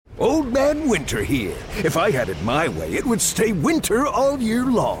Old Man Winter here. If I had it my way, it would stay winter all year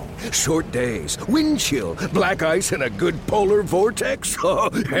long. Short days, wind chill, black ice, and a good polar vortex.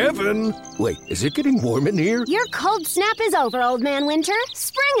 Oh, heaven! Wait, is it getting warm in here? Your cold snap is over, Old Man Winter.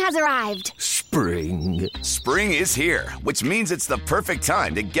 Spring has arrived. Spring. Spring is here, which means it's the perfect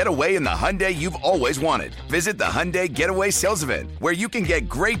time to get away in the Hyundai you've always wanted. Visit the Hyundai Getaway Sales Event, where you can get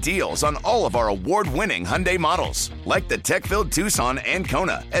great deals on all of our award-winning Hyundai models, like the tech-filled Tucson and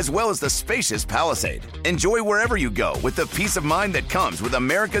Kona, as well as the spacious Palisade. Enjoy wherever you go with the peace of mind that comes with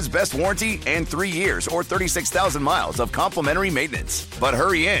America's best warranty and 3 years or 36,000 miles of complimentary maintenance. But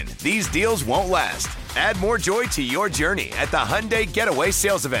hurry in, these deals won't last. Add more joy to your journey at the Hyundai Getaway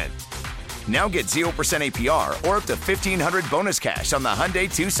Sales Event. Now get 0% APR or up to $1,500 bonus cash on the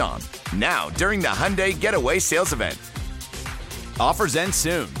Hyundai Tucson. Now, during the Hyundai Getaway Sales Event. Offers end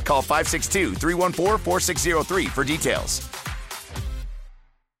soon. Call 562-314-4603 for details.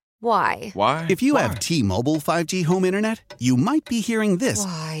 Why? Why? If you have T-Mobile 5G home internet, you might be hearing this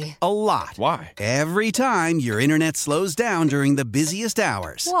Why? a lot. Why? Every time your internet slows down during the busiest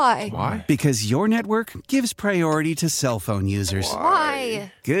hours. Why? Why? Because your network gives priority to cell phone users.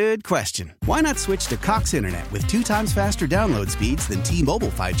 Why? Good question. Why not switch to Cox Internet with 2 times faster download speeds than T-Mobile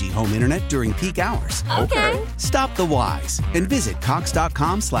 5G home internet during peak hours? Okay. Stop the whys and visit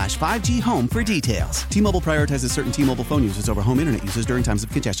cox.com/5G home for details. T-Mobile prioritizes certain T-Mobile phone users over home internet users during times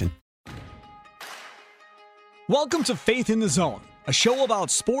of congestion. Welcome to Faith in the Zone, a show about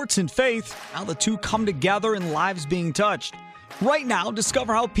sports and faith, how the two come together and lives being touched. Right now,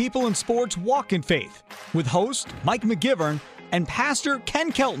 discover how people in sports walk in faith with host Mike McGivern and Pastor Ken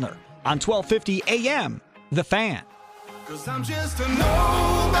Keltner on 1250 AM, The Fan. 'Cause I'm just a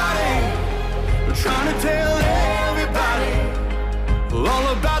nobody, trying to tell everybody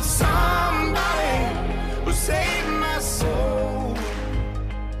all about somebody who saved my soul.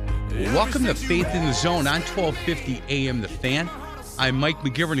 Welcome to Faith in the Zone on 1250 AM The Fan. I'm Mike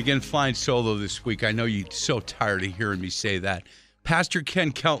McGivern, again flying solo this week. I know you're so tired of hearing me say that. Pastor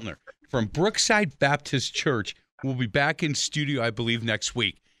Ken Keltner from Brookside Baptist Church will be back in studio, I believe, next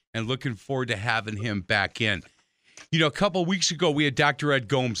week, and looking forward to having him back in. You know, a couple of weeks ago, we had Dr. Ed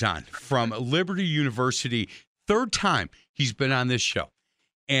Gomes on from Liberty University. Third time he's been on this show.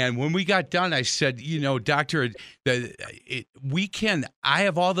 And when we got done, I said, you know, Doctor, I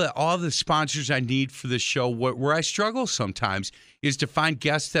have all the sponsors I need for this show. Where I struggle sometimes is to find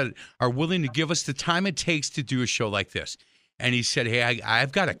guests that are willing to give us the time it takes to do a show like this. And he said, hey,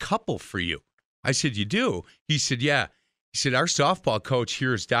 I've got a couple for you. I said, you do? He said, yeah. He said, our softball coach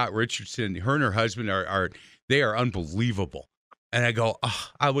here is Dot Richardson. Her and her husband are unbelievable. And I go, oh,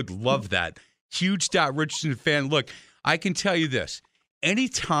 I would love that. Huge Dot Richardson fan. Look, I can tell you this.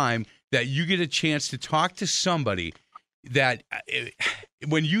 Anytime that you get a chance to talk to somebody that,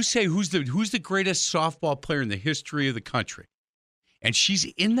 when you say who's the greatest softball player in the history of the country, and she's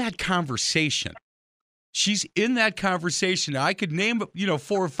in that conversation, I could name, 4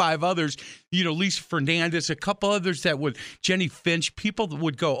 or 5 others, Lisa Fernandez, a couple others that would, Jenny Finch, people that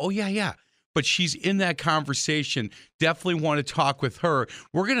would go, oh, yeah. But she's in that conversation. Definitely want to talk with her.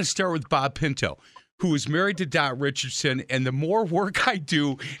 We're going to start with Bob Pinto, who is married to Dot Richardson. And the more work I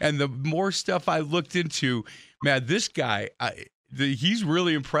do and the more stuff I looked into, man, this guy, he's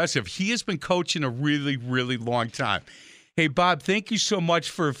really impressive. He has been coaching a really, really long time. Hey, Bob, thank you so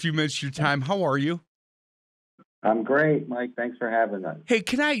much for a few minutes of your time. How are you? I'm great, Mike. Thanks for having us. Hey,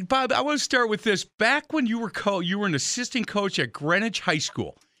 Bob, I want to start with this. Back when you were an assistant coach at Greenwich High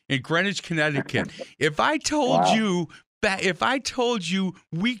School in Greenwich, Connecticut, if I told you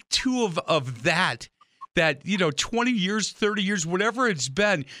week 2 of that 20 years, 30 years, whatever it's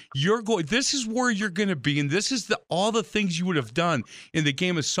been, this is where you're going to be, and this is all the things you would have done in the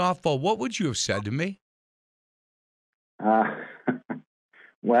game of softball, what would you have said to me?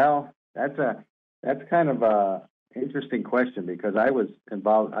 Well, that's kind of a interesting question, because I've been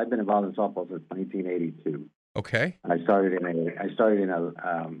involved in softball since 1982. Okay. I started in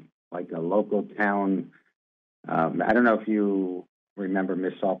a local town. I don't know if you remember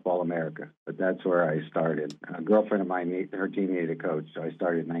Miss Softball America, but that's where I started. A girlfriend of mine, her team needed a coach, so I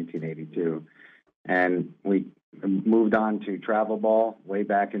started in 1982. And we moved on to travel ball way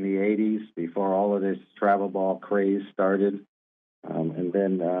back in the 80s, before all of this travel ball craze started. And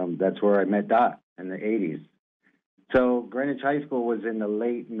then that's where I met Dot in the 80s. So Greenwich High School was in the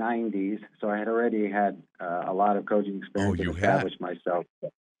late 90s, so I had already had a lot of coaching experience and established myself.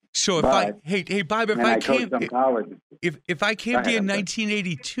 So Bob, if I came to you in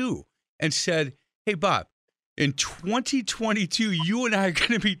 1982 and said, hey, Bob, in 2022, you and I are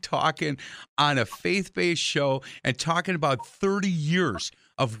going to be talking on a faith-based show and talking about 30 years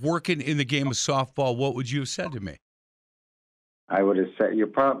of working in the game of softball, what would you have said to me? I would have said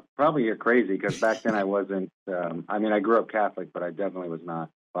probably you're crazy, because back then I wasn't. I grew up Catholic, but I definitely was not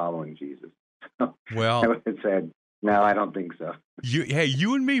following Jesus. Well, I would have said, no, I don't think so.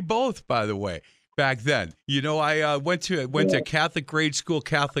 You and me both, by the way. Back then, I went to Catholic grade school,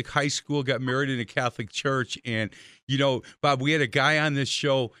 Catholic high school, got married in a Catholic church, and Bob, we had a guy on this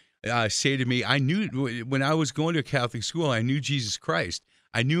show say to me, I knew when I was going to Catholic school, I knew Jesus Christ.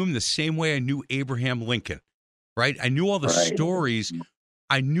 I knew him the same way I knew Abraham Lincoln, right? I knew all the stories.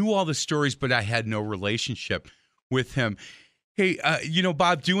 I knew all the stories, but I had no relationship with him. Hey,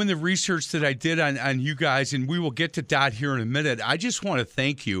 Bob, doing the research that I did on you guys, and we will get to Dot here in a minute, I just want to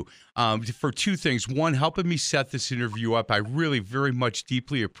thank you for two things. One, helping me set this interview up. I really very much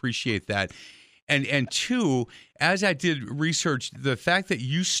deeply appreciate that. And two, as I did research, the fact that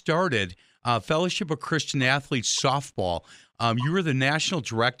you started Fellowship of Christian Athletes softball, you were the national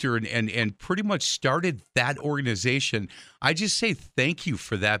director and pretty much started that organization. I just say thank you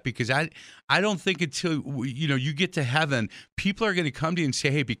for that, because I don't think until you get to heaven, people are going to come to you and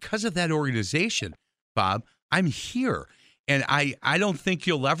say, hey, because of that organization, Bob, I'm here. And I don't think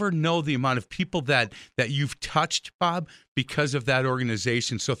you'll ever know the amount of people that you've touched, Bob, because of that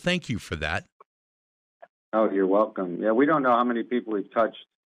organization. So thank you for that. Oh, you're welcome. Yeah, we don't know how many people we've touched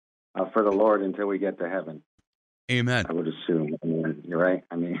for the Lord until we get to heaven. Amen. I would assume. You're right.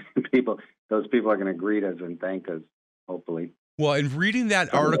 Those people are going to greet us and thank us, hopefully. Well, in reading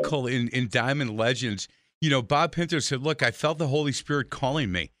that article in Diamond Legends, Bob Pinto said, look, I felt the Holy Spirit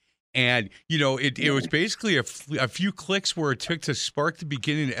calling me. And, it was basically a few clicks where it took to spark the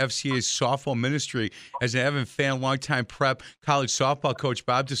beginning of FCA's softball ministry. As an Evan fan, longtime prep college softball coach,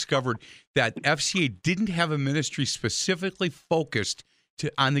 Bob discovered that FCA didn't have a ministry specifically focused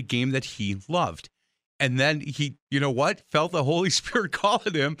on the game that he loved. And then he, felt the Holy Spirit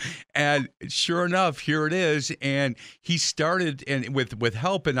calling him, and sure enough, here it is. And he started with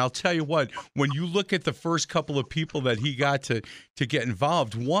help. And I'll tell you what, when you look at the first couple of people that he got to get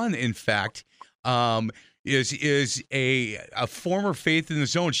involved, one, in fact, is a former Faith in the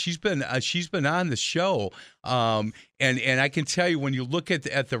Zone. She's been on the show, and I can tell you, when you look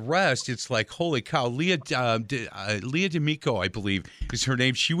at the rest, it's like, holy cow. Leah D'Amico, I believe, is her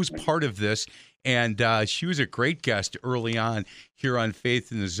name. She was part of this. And she was a great guest early on here on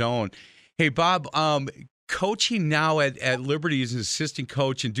Faith in the Zone. Hey, Bob, coaching now at Liberty as an assistant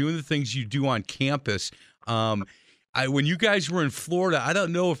coach and doing the things you do on campus. When you guys were in Florida, I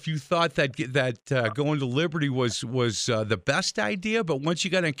don't know if you thought that going to Liberty was the best idea, but once you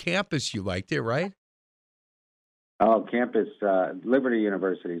got on campus, you liked it, right? Oh, campus, Liberty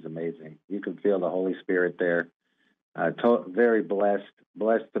University is amazing. You can feel the Holy Spirit there. Very blessed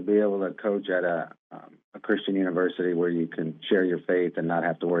to be able to coach at a Christian university where you can share your faith and not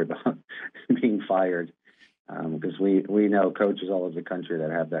have to worry about being fired, because we know coaches all over the country that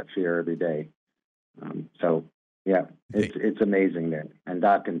have that fear every day. So yeah, it's amazing there. And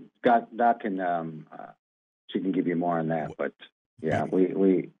Doc can she can give you more on that, but yeah,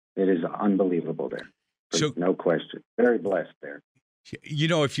 it is unbelievable there. So, no question, very blessed there.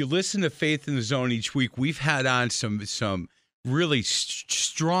 If you listen to Faith in the Zone each week, we've had on some really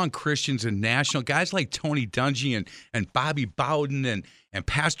strong Christians and national guys like Tony Dungy and Bobby Bowden and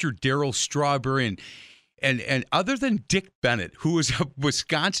Pastor Darryl Strawberry and other than Dick Bennett, who was a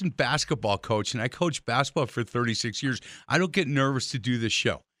Wisconsin basketball coach, and I coached basketball for 36 years, I don't get nervous to do this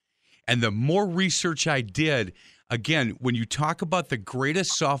show. And the more research I did, again, when you talk about the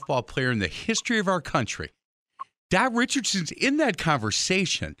greatest softball player in the history of our country, Dot Richardson's in that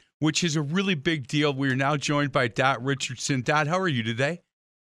conversation, which is a really big deal. We are now joined by Dot Richardson. Dot, how are you today?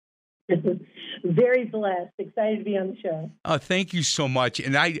 Very blessed. Excited to be on the show. Oh, thank you so much.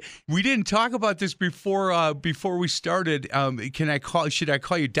 And we didn't talk about this before we started. Should I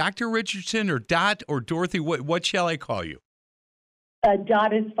call you Dr. Richardson or Dot or Dorothy? What shall I call you?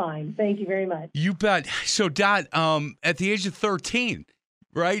 Dot is fine. Thank you very much. You bet. So, Dot, at the age of 13,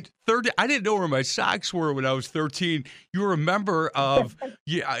 right? I didn't know where my socks were when I was 13. You were a member of,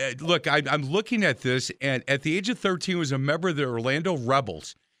 look, I'm looking at this, and at the age of 13 was a member of the Orlando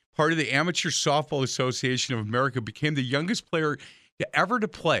Rebels, part of the Amateur Softball Association of America, became the youngest player ever to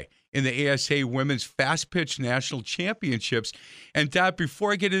play in the ASA Women's Fast Pitch National Championships. And Dot,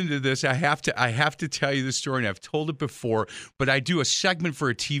 before I get into this, I have to tell you this story, and I've told it before, but I do a segment for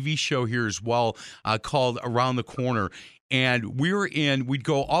a TV show here as well called Around the Corner. And we'd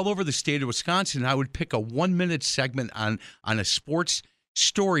go all over the state of Wisconsin, and I would pick a 1-minute segment on a sports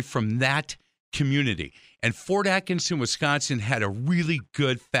story from that community. And Fort Atkinson, Wisconsin had a really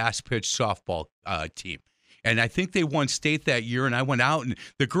good fast pitch softball team. And I think they won state that year, and I went out, and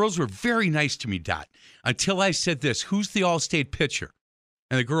the girls were very nice to me, Dot, until I said this, who's the all-state pitcher?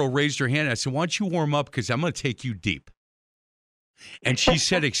 And the girl raised her hand. I said, why don't you warm up, because I'm going to take you deep. And she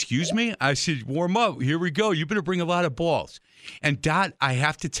said, excuse me? I said, warm up. Here we go. You better bring a lot of balls. And Dot, I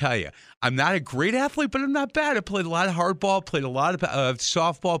have to tell you, I'm not a great athlete, but I'm not bad. I played a lot of hardball, played a lot of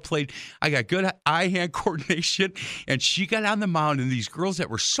softball, I got good eye-hand coordination. And she got on the mound, and these girls that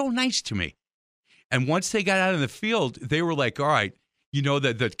were so nice to me. And once they got out in the field, they were like, all right, you know,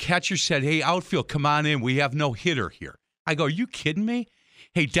 the catcher said, hey, outfield, come on in. We have no hitter here. I go, are you kidding me?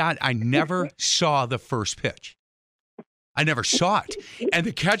 Hey, Dot, I never saw the first pitch. I never saw it. And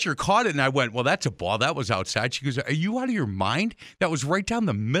the catcher caught it, and I went, well, that's a ball. That was outside. She goes, are you out of your mind? That was right down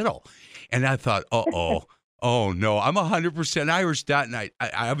the middle. And I thought, uh-oh. Oh, no, I'm 100% Irish, Dot, and I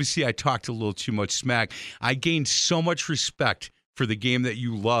obviously I talked a little too much smack. I gained so much respect for the game that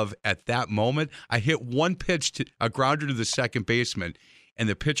you love at that moment. I hit one pitch, a grounder to the second baseman, and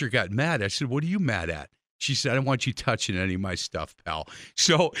the pitcher got mad. I said, what are you mad at? She said, I don't want you touching any of my stuff, pal.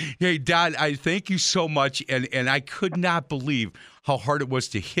 So, hey, Dot, I thank you so much, and I could not believe how hard it was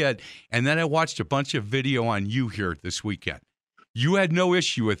to hit. And then I watched a bunch of video on you here this weekend. You had no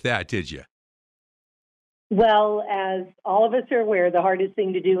issue with that, did you? Well, as all of us are aware, the hardest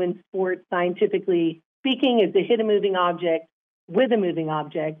thing to do in sports, scientifically speaking, is to hit a moving object with a moving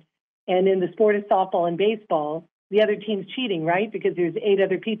object. And in the sport of softball and baseball, the other team's cheating, right? Because there's 8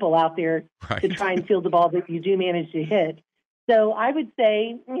 other people out there to try and field the ball that you do manage to hit. So I would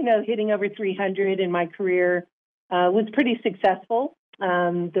say, you know, hitting over 300 in my career was pretty successful.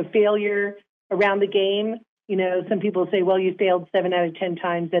 The failure around the game, you know, some people say, well, you failed 7 out of 10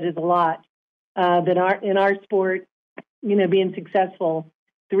 times. That is a lot. But in our sport, you know, being successful,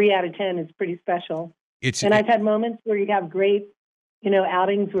 3 out of 10 is pretty special. I've had moments where you have great, you know,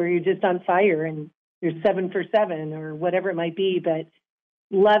 outings where you're just on fire and you're 7 for 7 or whatever it might be, but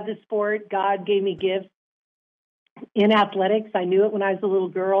love the sport. God gave me gifts in athletics. I knew it when I was a little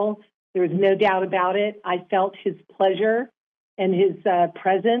girl. There was no doubt about it. I felt his pleasure and his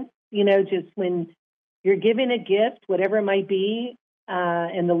presence, you know, just when you're given a gift, whatever it might be,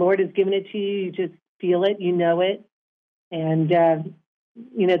 and the Lord has given it to you, you just feel it, you know it. And,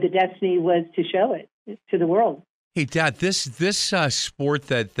 you know, the destiny was to show it to the world. Hey, Dad, this sport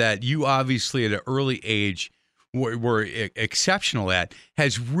that you obviously at an early age were exceptional at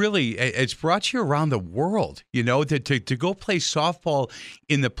has really, it's brought you around the world, you know, to go play softball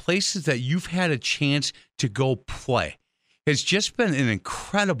in the places that you've had a chance to go play. Has just been an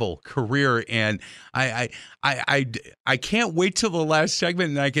incredible career, and I can't wait till the last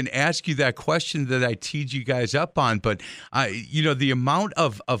segment, and I can ask you that question that I teed you guys up on. But you know, the amount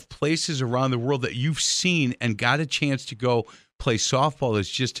of places around the world that you've seen and got a chance to go play softball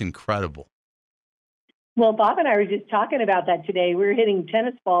is just incredible. Well, Bob and I were just talking about that today. We were hitting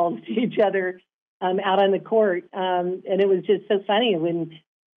tennis balls to each other out on the court, and it was just so funny when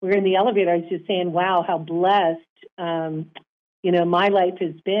we were in the elevator. I was just saying, "Wow, how blessed." You know, my life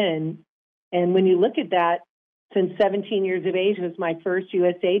has been. And when you look at that, since 17 years of age was my first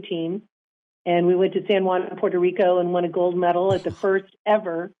USA team. And we went to San Juan, Puerto Rico, and won a gold medal at the first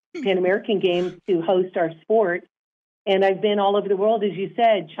ever Pan American Games to host our sport. And I've been all over the world, as you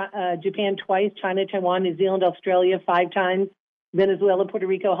said, Japan twice, China, Taiwan, New Zealand, Australia 5 times, Venezuela, Puerto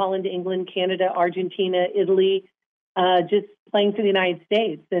Rico, Holland, England, Canada, Argentina, Italy, just playing for the United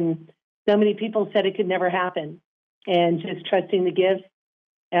States. And so many people said it could never happen. And just trusting the gifts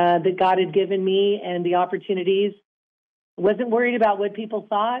that God had given me and the opportunities. Wasn't worried about what people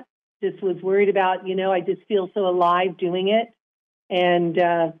thought, just was worried about, you know, I just feel so alive doing it and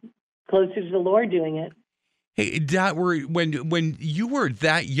closer to the Lord doing it. Hey, Dot, when you were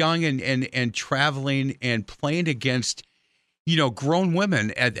that young and traveling and playing against, you know, grown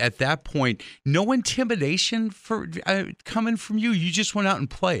women at that point, no intimidation for coming from you? You just went out and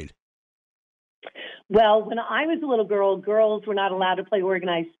played. Well, when I was a little girl, girls were not allowed to play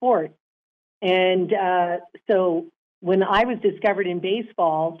organized sports. And so when I was discovered in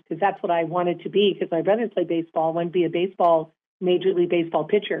baseball, because that's what I wanted to be, because my brothers played baseball, I wanted to be a Major League Baseball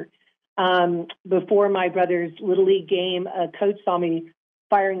pitcher. Before my brother's Little League game, a coach saw me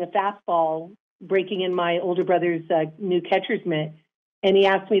firing a fastball, breaking in my older brother's new catcher's mitt, and he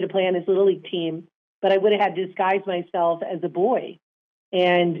asked me to play on his Little League team. But I would have had to disguise myself as a boy.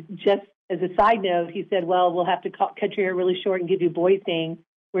 And just as a side note, he said, well, we'll have to cut your hair really short and give you a boy's name.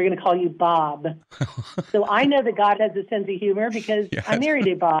 We're going to call you Bob. So I know that God has a sense of humor because I married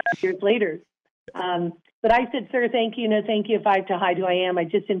a Bob years later. But I said, sir, thank you. No, thank you. If I have to hide who I am, I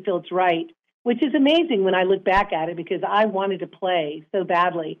just didn't feel it's right, which is amazing when I look back at it because I wanted to play so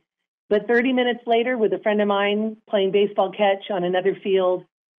badly. But 30 minutes later, with a friend of mine playing baseball catch on another field,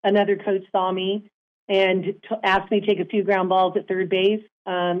 another coach saw me and asked me to take a few ground balls at third base,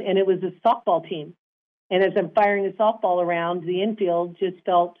 and it was a softball team. And as I'm firing a softball around, the infield just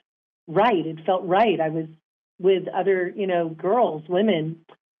felt right. It felt right. I was with other, girls, women,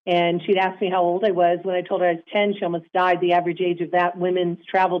 and she'd asked me how old I was. When I told her I was 10, she almost died. The average age of that women's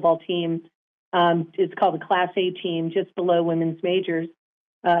travel ball team, it's called the Class A team, just below women's majors,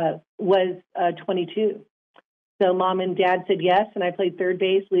 was 22. So Mom and Dad said yes, and I played third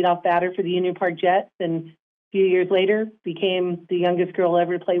base, leadoff batter for the Union Park Jets, and a few years later became the youngest girl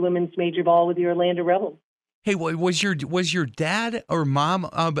ever to play women's major ball with the Orlando Rebels. Hey, was your dad or mom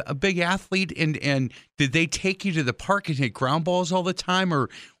a big athlete, and did they take you to the park and hit ground balls all the time,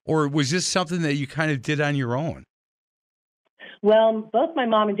 or was this something that you kind of did on your own? Well, both my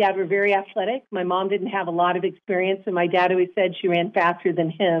mom and dad were very athletic. My mom didn't have a lot of experience, and my dad always said she ran faster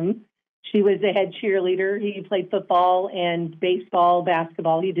than him. She was the head cheerleader. He played football and baseball,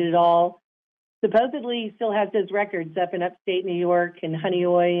 basketball. He did it all. Supposedly, he still has those records up in upstate New York and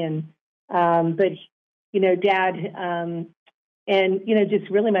Honeoye, and but Dad, and just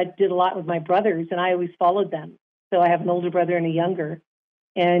really did a lot with my brothers, and I always followed them. So I have an older brother and a younger,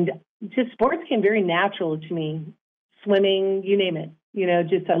 and just sports came very natural to me. Swimming, you name it.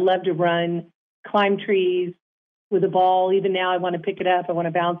 I love to run, climb trees with a ball. Even now, I want to pick it up. I want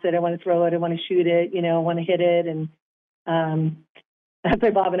to bounce it. I want to throw it. I want to shoot it. I want to hit it. And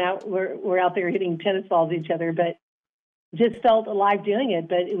after Bob and we're out there hitting tennis balls at each other, but just felt alive doing it.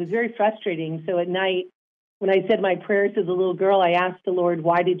 But it was very frustrating. So at night, when I said my prayers as a little girl, I asked the Lord,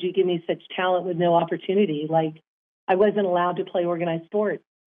 why did you give me such talent with no opportunity? Like, I wasn't allowed to play organized sports.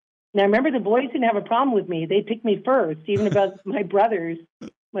 Now, I remember the boys didn't have a problem with me. They picked me first, even about my brothers.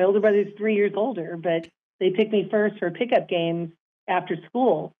 My older brother's 3 years older, but they picked me first for pickup games after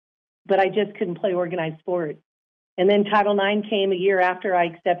school. But I just couldn't play organized sports. And then Title IX came a year after I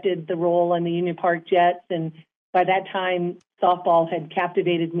accepted the role on the Union Park Jets. And by that time, softball had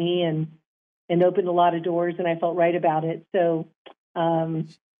captivated me and opened a lot of doors, and I felt right about it. So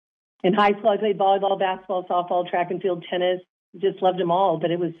in high school, I played volleyball, basketball, softball, track and field, tennis. Just loved them all, but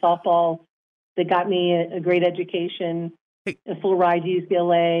it was softball that got me a great education, a full ride to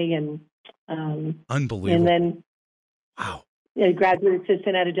UCLA, and unbelievable. And then, wow, a graduate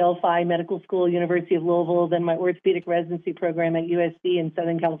assistant at Adelphi Medical School, University of Louisville. Then my orthopedic residency program at USC in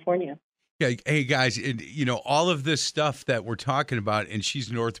Southern California. Yeah, hey guys, all of this stuff that we're talking about, and she's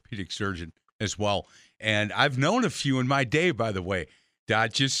an orthopedic surgeon as well, and I've known a few in my day, by the way.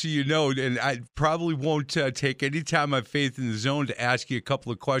 Dot, just so you know, and I probably won't take any time on Faith in the Zone to ask you a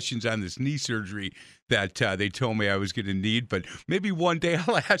couple of questions on this knee surgery that they told me I was going to need, but maybe one day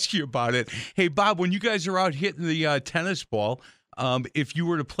I'll ask you about it. Hey, Bob, when you guys are out hitting the tennis ball, if you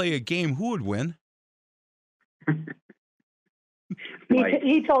were to play a game, who would win?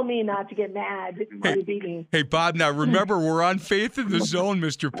 He told me not to get mad when he beat me. Hey, Bob, now remember, we're on Faith in the Zone,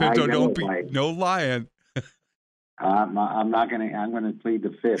 Mr. Pinto. Don't be no lying. I'm not going to. I'm going to plead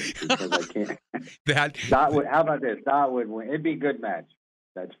the fifth because I can't. Dot would. How about this? Dot would win. It'd be a good match.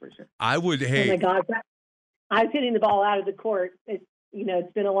 That's for sure. I would. Hey. Oh my God! I was hitting the ball out of the court. It's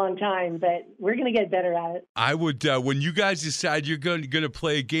been a long time, but we're going to get better at it. I would. When you guys decide you're going to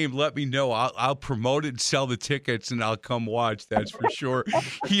play a game, let me know. I'll promote it and sell the tickets, and I'll come watch. That's for sure.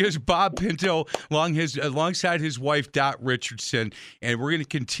 He is Bob Pinto, alongside his wife Dot Richardson, and we're going to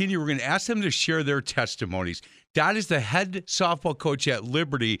continue. We're going to ask them to share their testimonies. Dot is the head softball coach at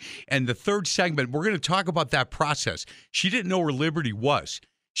Liberty, and the third segment, we're going to talk about that process. She didn't know where Liberty was.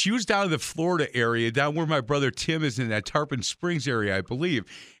 She was down in the Florida area, down where my brother Tim is in that Tarpon Springs area, I believe,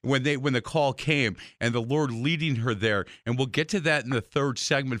 when the call came, and the Lord leading her there. And we'll get to that in the third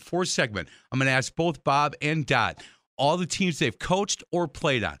segment. Fourth segment, I'm going to ask both Bob and Dot, all the teams they've coached or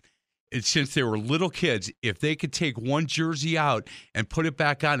played on. Since they were little kids, if they could take one jersey out and put it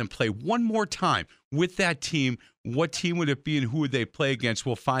back on and play one more time with that team, what team would it be and who would they play against?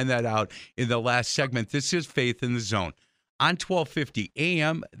 We'll find that out in the last segment. This is Faith in the Zone on 1250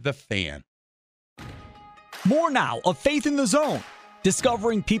 AM The Fan. More now of Faith in the Zone,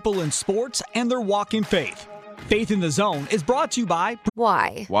 discovering people in sports and their walk in faith. Faith in the Zone is brought to you by...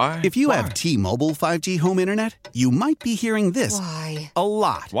 Why? If you have T-Mobile 5G home internet, you might be hearing this a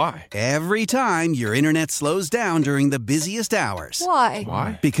lot. Why? Every time your internet slows down during the busiest hours.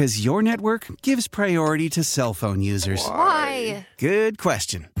 Why? Because your network gives priority to cell phone users. Why? Good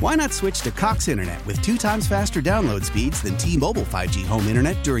question. Why not switch to Cox Internet with 2 times faster download speeds than T-Mobile 5G home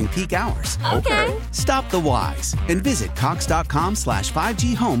internet during peak hours? Okay. Stop the whys and visit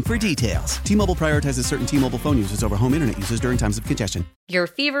Cox.com/5G home for details. T-Mobile prioritizes certain T-Mobile phone users over home internet users during times of congestion. Your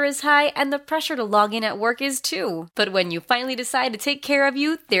fever is high and the pressure to log in at work is too. But when you finally decide to take care of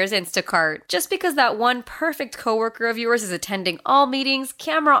you, there's Instacart. Just because that one perfect coworker of yours is attending all meetings,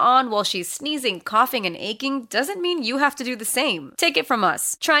 camera on while she's sneezing, coughing, and aching, doesn't mean you have to do the same. Take it from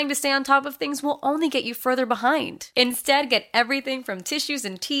us. Trying to stay on top of things will only get you further behind. Instead, get everything from tissues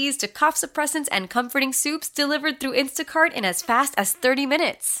and teas to cough suppressants and comforting soups delivered through Instacart in as fast as 30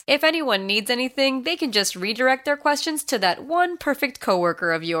 minutes. If anyone needs anything, they can just redirect their questions to that one perfect coworker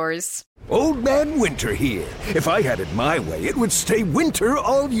of yours. Old Man Winter here. If I had it my way, it would stay winter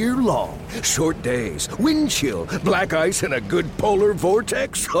all year long. Short days, wind chill, black ice, and a good polar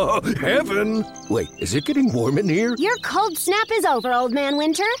vortex. Oh, heaven! Wait, is it getting warm in here? Your cold snap is over, Old Man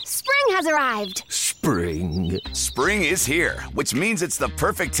Winter. Spring has arrived. Spring. Spring is here, which means it's the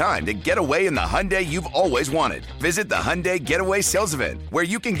perfect time to get away in the Hyundai you've always wanted. Visit the Hyundai Getaway Sales Event, where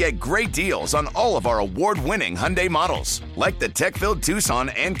you can get great deals on all of our award-winning Hyundai models, like the tech-filled Tucson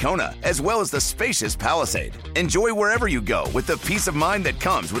and Kona, as well as the spacious Palisade. Enjoy wherever you go with the peace of mind that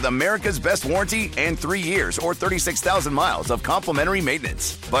comes with America's best warranty and 3 years or 36,000 miles of complimentary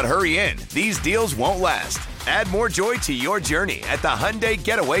maintenance. But hurry in, these deals won't last. Add more joy to your journey at the Hyundai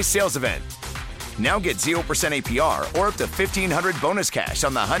Getaway Sales Event. Now get 0% APR or up to $1,500 bonus cash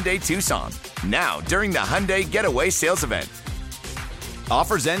on the Hyundai Tucson. Now, during the Hyundai Getaway Sales Event.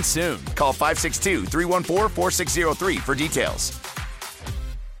 Offers end soon. Call 562-314-4603 for details.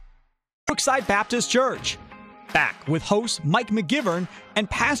 Brookside Baptist Church. Back with host Mike McGivern and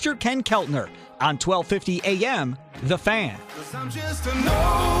Pastor Ken Keltner on 1250 AM, The Fan. I'm just a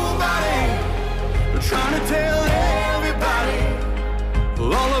nobody, trying to tell everybody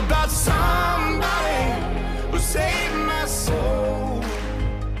all about somebody who saved my soul.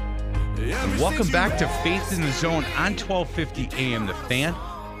 Welcome back to Faith in the Zone on 1250 AM, The Fan.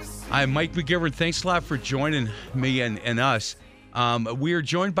 I'm Mike McGivern. Thanks a lot for joining me and us. We are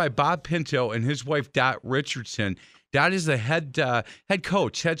joined by Bob Pinto and his wife, Dot Richardson. Dot is the head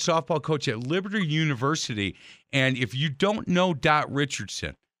softball coach at Liberty University. And if you don't know Dot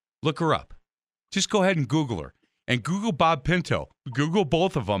Richardson, look her up. Just go ahead and Google her. And Google Bob Pinto. Google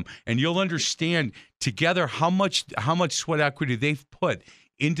both of them, and you'll understand together how much sweat equity they've put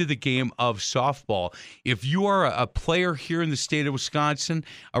into the game of softball. If you are a player here in the state of Wisconsin,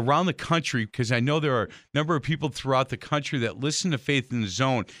 around the country, because I know there are a number of people throughout the country that listen to Faith in the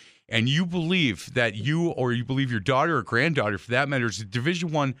Zone, and you believe that you believe your daughter or granddaughter, for that matter, is a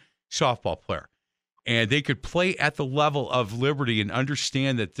Division I softball player, and they could play at the level of Liberty and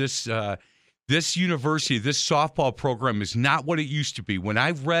understand that this university, this softball program is not what it used to be. When I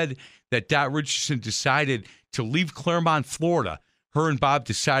read that Dot Richardson decided to leave Claremont, Florida, her and Bob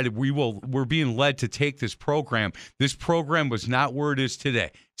decided we're being led to take this program. This program was not where it is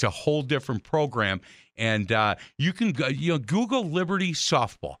today. It's a whole different program. And you can Google Liberty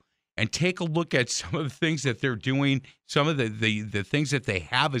Softball and take a look at some of the things that they're doing, some of the things that they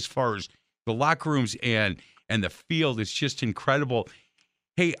have as far as the locker rooms and the field. It's just incredible.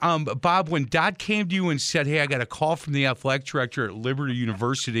 Hey, Bob, when Dot came to you and said, hey, I got a call from the athletic director at Liberty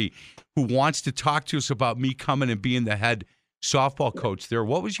University who wants to talk to us about me coming and being the head softball coach there,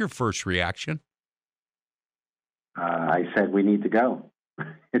 what was your first reaction? I said, we need to go.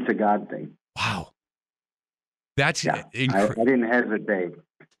 It's a God thing. Wow. That's I didn't hesitate.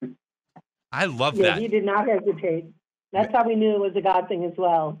 I love that. He did not hesitate. That's how we knew it was a God thing as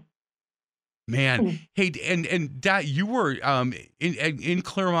well. Man, hey, and Dot, you were in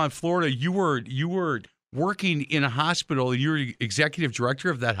Claremont, Florida. You were working in a hospital. You were executive director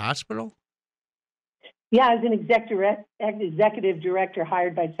of that hospital. Yeah, I was an executive director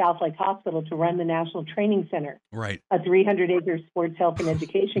hired by South Lake Hospital to run the National Training Center, right? A 300-acre sports health and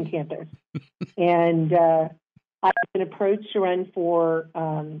education campus. And I've been approached to run for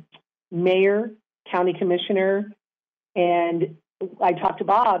mayor, county commissioner, and I talked to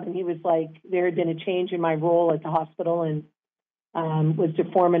Bob, and he was like, there had been a change in my role at the hospital, and was to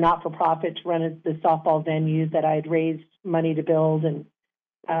form a not-for-profit to run the softball venue that I had raised money to build. And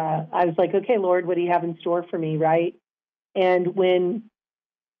I was like, okay, Lord, what do you have in store for me, right? And when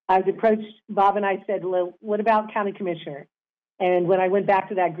I was approached, Bob and I said, well, what about county commissioner? And when I went back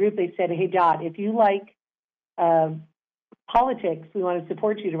to that group, they said, hey, Dot, if you like politics, we want to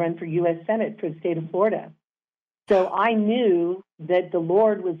support you to run for U.S. Senate for the state of Florida. So I knew that the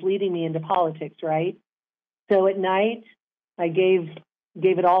Lord was leading me into politics, right? So at night, I gave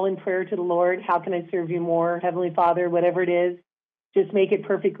it all in prayer to the Lord. How can I serve you more? Heavenly Father, whatever it is, just make it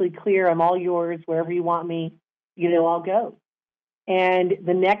perfectly clear. I'm all yours. Wherever you want me, I'll go. And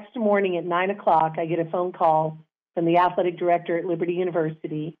the next morning at 9 o'clock, I get a phone call from the athletic director at Liberty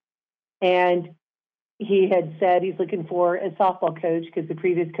University. And he had said he's looking for a softball coach because the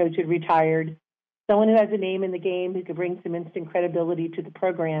previous coach had retired, someone who has a name in the game who could bring some instant credibility to the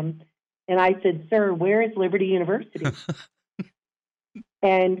program. And I said, sir, where is Liberty University?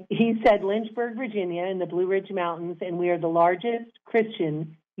 And he said, Lynchburg, Virginia, in the Blue Ridge Mountains, and we are the largest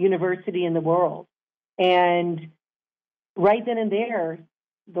Christian university in the world. And right then and there,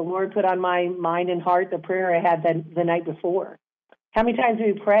 the Lord put on my mind and heart the prayer I had the night before. How many times do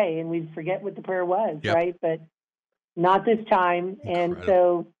we pray and we forget what the prayer was, Yep. right? But not this time.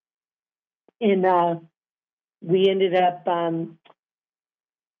 Incredible. And so we ended up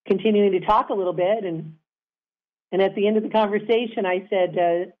continuing to talk a little bit. And at the end of the conversation, I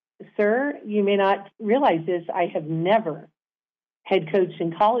said, sir, you may not realize this. I have never head coached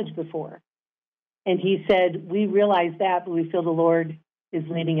in college before. And he said, we realize that, but we feel the Lord is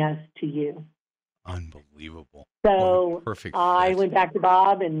leading us to you. Unbelievable. So perfect I fit. went back to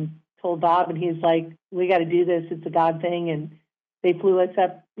Bob and told Bob, and he's like, we got to do this. It's a God thing. And they flew us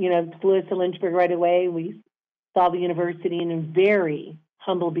to Lynchburg right away. We saw the university in very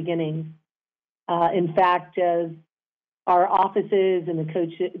humble beginnings. In fact, our offices and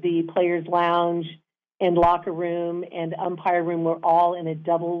the players' lounge and locker room and umpire room were all in a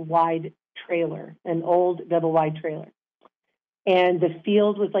double-wide trailer, an old double-wide trailer. And the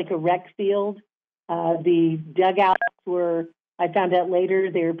field was like a rec field. The dugouts were, I found out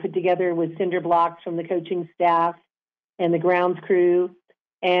later, they were put together with cinder blocks from the coaching staff and the grounds crew.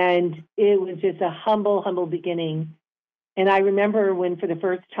 And it was just a humble, humble beginning. And I remember when, for the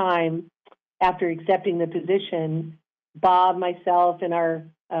first time, after accepting the position, Bob, myself, and our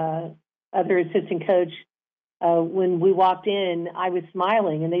other assistant coach, when we walked in, I was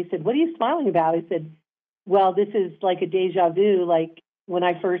smiling. And they said, what are you smiling about? I said, well, this is like a deja vu. Like when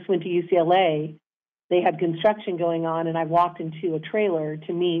I first went to UCLA, they had construction going on, and I walked into a trailer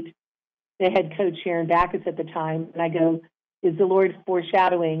to meet the head coach, Sharon Backus, at the time. And I go, is the Lord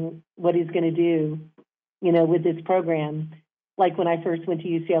foreshadowing what he's going to do, with this program? Like when I first went to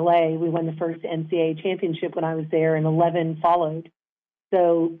UCLA, we won the first NCAA championship when I was there, and 11 followed.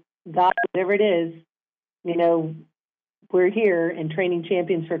 So God, whatever it is, we're here, and training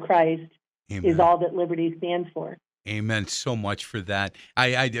champions for Christ Amen. Is all that Liberty stands for. Amen. So much for that.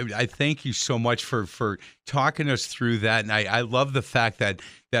 I thank you so much for talking us through that. And I love the fact that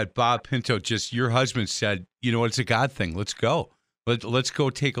Bob Pinto, just your husband, said, it's a God thing. Let's go. Let's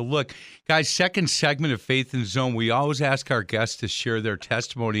go take a look. Guys, second segment of Faith in the Zone, we always ask our guests to share their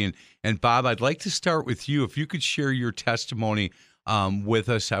testimony. And Bob, I'd like to start with you. If you could share your testimony with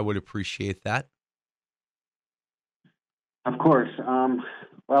us, I would appreciate that. Of course.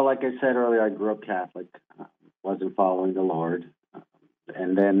 Well, like I said earlier, I grew up Catholic, wasn't following the Lord.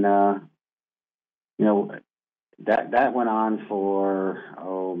 And then, that went on for,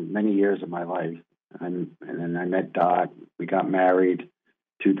 many years of my life. And then I met Dot. We got married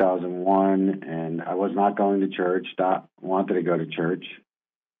 2001, and I was not going to church. Dot wanted to go to church.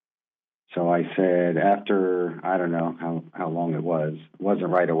 So I said, after, I don't know how long it wasn't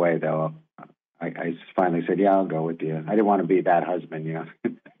right away, though. I finally said, yeah, I'll go with you. I didn't want to be that husband,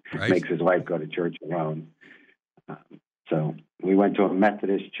 Right. Makes his wife go to church alone. So we went to a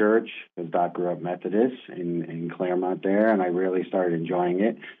Methodist church, because Doc grew up Methodist in Claremont there, and I really started enjoying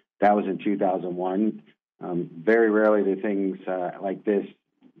it. That was in 2001. Very rarely do things like this,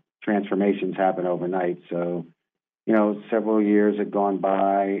 transformations happen overnight. So, several years had gone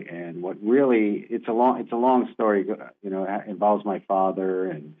by, and what really, it's a long story, it involves my father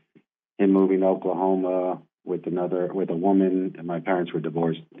and him moving to Oklahoma with a woman, and my parents were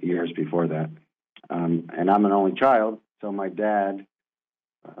divorced years before that. And I'm an only child, so my dad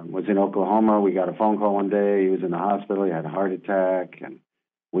was in Oklahoma. We got a phone call one day. He was in the hospital. He had a heart attack, and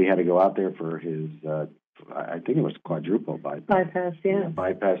we had to go out there for his, I think it was quadruple bypass. Bypass, yeah.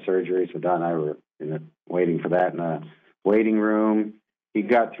 Bypass surgery. So Don and I were waiting for that in a waiting room. He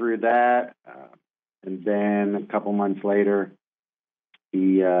got through that, and then a couple months later,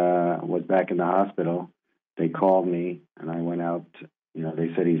 he was back in the hospital. They called me, and I went out.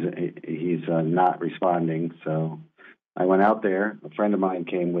 They said he's not responding. So I went out there. A friend of mine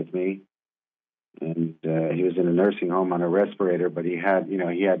came with me, and he was in a nursing home on a respirator, but he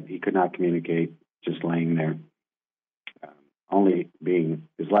could not communicate, just laying there.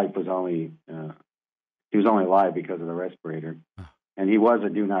 His life was only, he was only alive because of the respirator. And he was a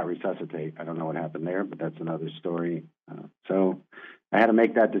do not resuscitate. I don't know what happened there, but that's another story. So I had to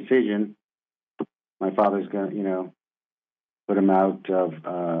make that decision. My father's going to, put him out of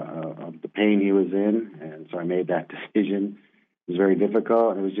the pain he was in. And so I made that decision. It was very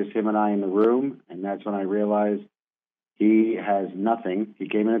difficult. And it was just him and I in the room. And that's when I realized He has nothing. He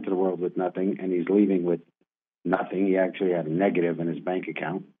came into the world with nothing, and he's leaving with nothing. He actually had a negative in his bank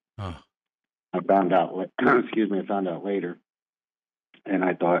account. Oh. I found out. I found out later, and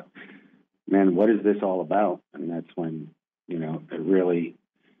I thought, man, what is this all about? And that's when,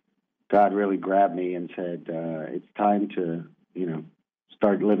 God really grabbed me and said, it's time to,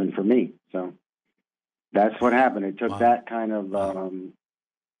 start living for me. So that's what happened. It took that kind of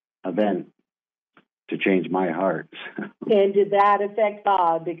event to change my heart. And did that affect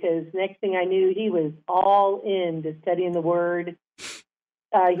Bob? Because next thing I knew, he was all into studying the Word.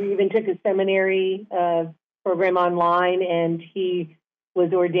 He even took a seminary program online, and he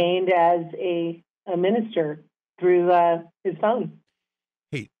was ordained as a minister through his phone.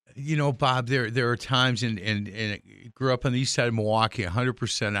 Hey, Bob, there are times, and I grew up on the east side of Milwaukee,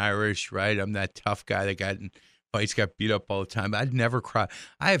 100% Irish, right? I'm that tough guy that got in fights, got beat up all the time. I'd never cry.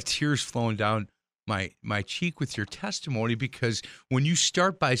 I have tears flowing down my cheek with your testimony, because when you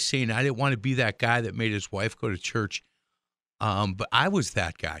start by saying, I didn't want to be that guy that made his wife go to church, but I was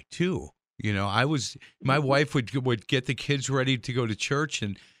that guy too. My wife would get the kids ready to go to church,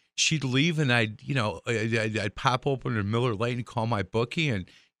 and she'd leave, and I'd pop open a Miller Lite and call my bookie, and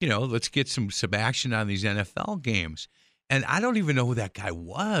let's get some action on these NFL games. And I don't even know who that guy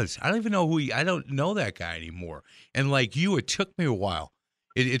was. I don't know that guy anymore. And like you, it took me a while.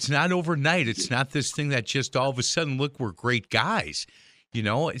 It's not overnight. It's not this thing that just all of a sudden, look, we're great guys,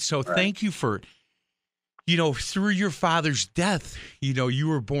 So Thank you for, through your father's death, you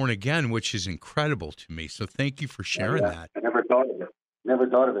were born again, which is incredible to me. So thank you for sharing that. I never thought of it. Never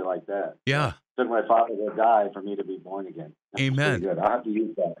thought of it like that. Yeah. It took my father to die for me to be born again. That's Amen. Good. I'll have to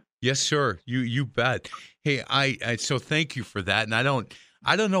use that. Yes, sir. You bet. Hey, I so thank you for that. And I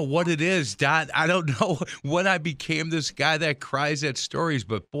don't know what it is, Dot. I don't know when I became this guy that cries at stories,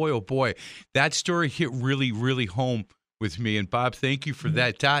 but boy, oh boy, that story hit really, really home with me. And Bob, thank you for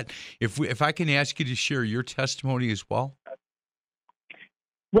that. Dot, if I can ask you to share your testimony as well.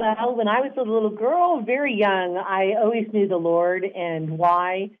 Well, when I was a little girl, very young, I always knew the Lord. And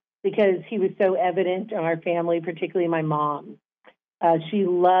why? Because he was so evident in our family, particularly my mom. She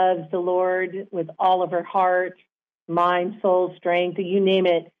loves the Lord with all of her heart, mind, soul, strength, you name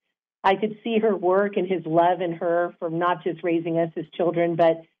it. I could see her work and his love in her for not just raising us as children,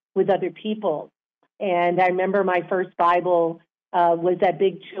 but with other people. And I remember my first Bible was that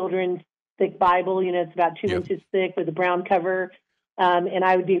big children's thick Bible. It's about 2 inches thick with a brown cover. And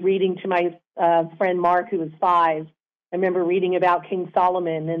I would be reading to my friend Mark, who was 5. I remember reading about King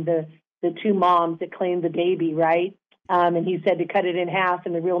Solomon and the two moms that claimed the baby, right? And he said to cut it in half,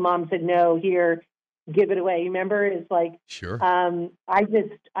 and the real mom said, no, here, give it away. You remember? It's like, sure. I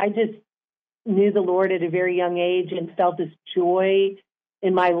just knew the Lord at a very young age and felt this joy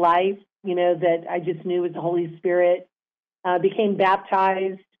in my life, that I just knew was the Holy Spirit. Became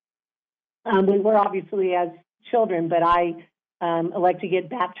baptized. We were obviously as children, but I elected to get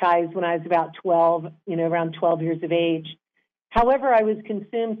baptized when I was about 12, around 12 years of age. However, I was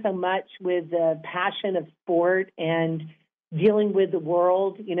consumed so much with the passion of sport and dealing with the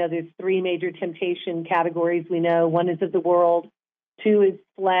world. There's 3 major temptation categories we know. 1 is of the world, 2 is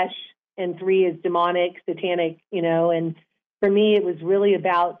flesh, and 3 is demonic, satanic, And for me, it was really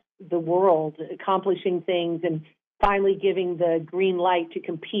about the world, accomplishing things and finally giving the green light to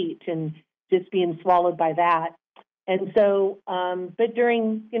compete and just being swallowed by that. And so, but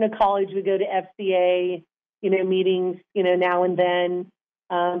during, college, we go to FCA, meetings, now and then,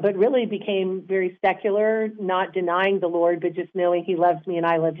 but really became very secular, not denying the Lord, but just knowing he loves me and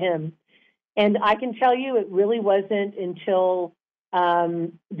I love him. And I can tell you, it really wasn't until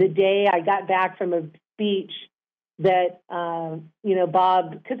the day I got back from a speech that,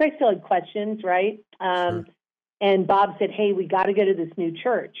 Bob, because I still had questions, right? Sure. And Bob said, hey, we got to go to this new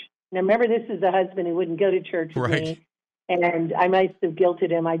church. Now, remember, this is the husband who wouldn't go to church with me. And I must have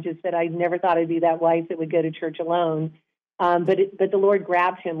guilted him. I just said I never thought I'd be that wife that would go to church alone. But the Lord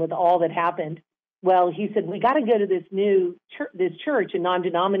grabbed him with all that happened. Well, he said, we got to go to this new this church, a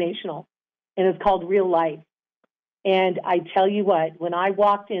non-denominational, and it's called Real Life. And I tell you what, when I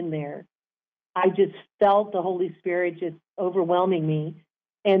walked in there, I just felt the Holy Spirit just overwhelming me.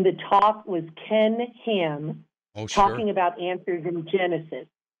 And the talk was Ken Ham talking about answers in Genesis.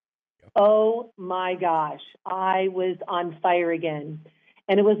 Oh my gosh, I was on fire again.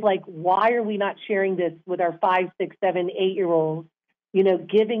 And it was like, why are we not sharing this with our 5, 6, 7, 8-year-olds,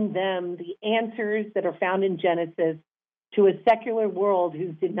 giving them the answers that are found in Genesis to a secular world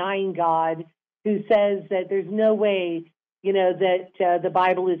who's denying God, who says that there's no way, that the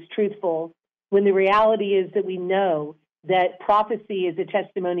Bible is truthful, when the reality is that we know that prophecy is a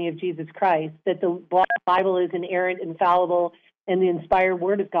testimony of Jesus Christ, that the Bible is inerrant, infallible, and the inspired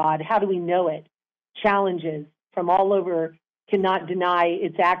word of God. How do we know it? Challenges from all over cannot deny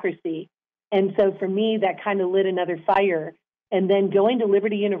its accuracy. And so for me, that kind of lit another fire. And then going to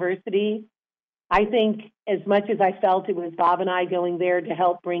Liberty University, I think as much as I felt it was Bob and I going there to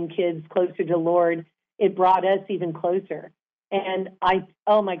help bring kids closer to the Lord, it brought us even closer. And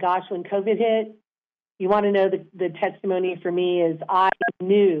oh my gosh, when COVID hit, you want to know the testimony for me is I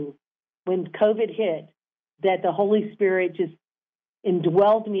knew when COVID hit that the Holy Spirit just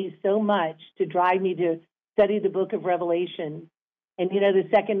indwelled me so much to drive me to study the book of Revelation. And, the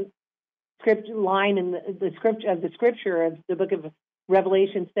second script line in the scripture of the book of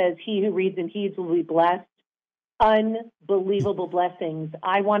Revelation says, he who reads and heeds will be blessed. Unbelievable blessings.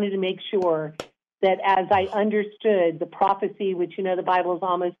 I wanted to make sure that as I understood the prophecy, which, the Bible is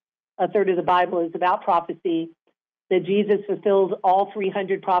almost a third of the Bible is about prophecy, that Jesus fulfilled all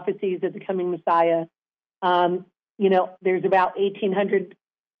 300 prophecies of the coming Messiah. There's about 1,800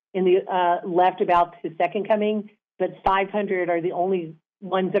 in the left about his second coming, but 500 are the only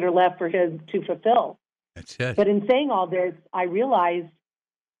ones that are left for him to fulfill. That's it. But in saying all this, I realized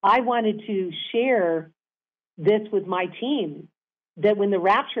I wanted to share this with my team, that when the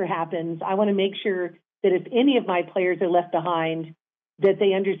rapture happens, I want to make sure that if any of my players are left behind, that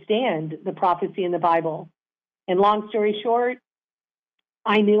they understand the prophecy in the Bible. And long story short,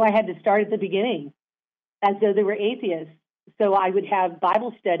 I knew I had to start at the beginning, as though they were atheists. So I would have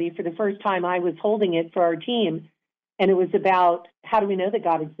Bible study for the first time I was holding it for our team. And it was about, how do we know that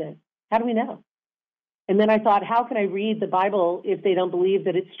God exists? How do we know? And then I thought, how can I read the Bible if they don't believe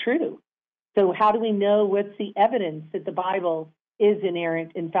that it's true? So how do we know what's the evidence that the Bible is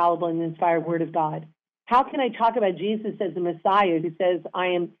inerrant, infallible, and inspired word of God? How can I talk about Jesus as the Messiah who says, I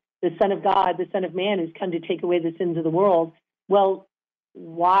am the Son of God, the Son of Man, who's come to take away the sins of the world? Well,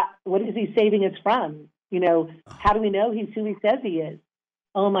 what is he saving us from? How do we know he's who he says he is?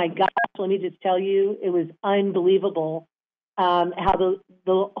 Oh my gosh, let me just tell you, it was unbelievable how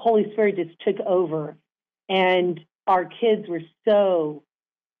the Holy Spirit just took over. And our kids were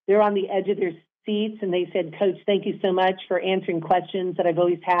they're on the edge of their seats, and they said, Coach, thank you so much for answering questions that I've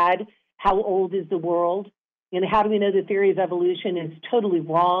always had. How old is the world? How do we know the theory of evolution is totally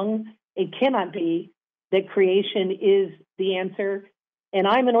wrong? It cannot be that creation is the answer. And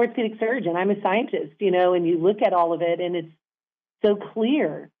I'm an orthopedic surgeon. I'm a scientist, and you look at all of it, and it's so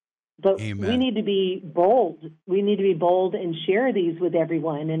clear. But Amen. We need to be bold. We need to be bold and share these with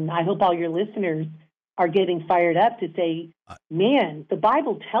everyone. And I hope all your listeners are getting fired up to say, man, the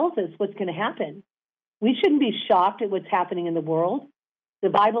Bible tells us what's going to happen. We shouldn't be shocked at what's happening in the world. The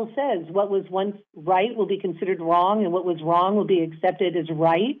Bible says what was once right will be considered wrong, and what was wrong will be accepted as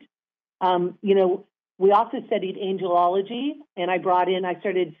right. We also studied angelology, and I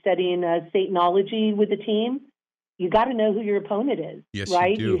started studying Satanology with the team. You got to know who your opponent is, yes,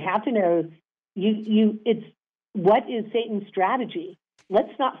 right? You have to know. It's what is Satan's strategy?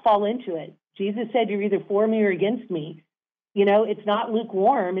 Let's not fall into it. Jesus said, "You're either for me or against me." It's not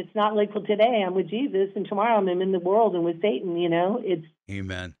lukewarm. It's not like, well, today I'm with Jesus and tomorrow I'm in the world and with Satan. It's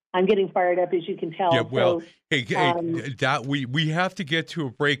Amen. I'm getting fired up, as you can tell. Yeah, well, so, Dot, we have to get to a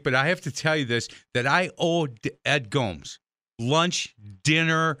break, but I have to tell you this, that I owe Ed Gomes lunch,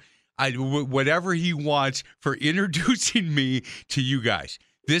 dinner, whatever he wants for introducing me to you guys.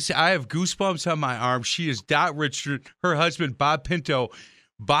 I have goosebumps on my arm. She is Dot Richardson, her husband, Bob Pinto.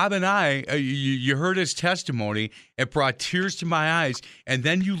 Bob and I, you heard his testimony. It brought tears to my eyes. And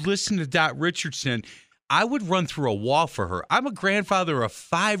then you listen to Dot Richardson. I would run through a wall for her. I'm a grandfather of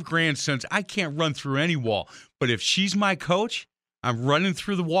 5 grandsons. I can't run through any wall. But if she's my coach, I'm running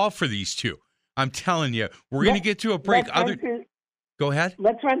through the wall for these two. I'm telling you. We're going to get to a break. Go ahead.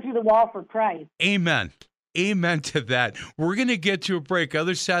 Let's run through the wall for Christ. Amen. Amen to that. We're going to get to a break.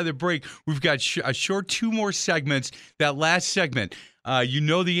 Other side of the break, we've got a short 2 more segments. That last segment, you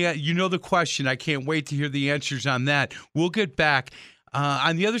know the question. I can't wait to hear the answers on that. We'll get back.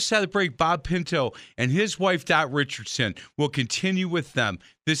 On the other side of the break, Bob Pinto and his wife, Dot Richardson, will continue with them.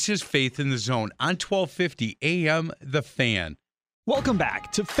 This is Faith in the Zone on 1250 AM The Fan. Welcome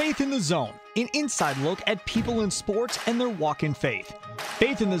back to Faith in the Zone, an inside look at people in sports and their walk in faith.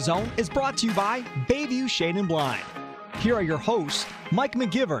 Faith in the Zone is brought to you by Bayview Shade and Blind. Here are your hosts, Mike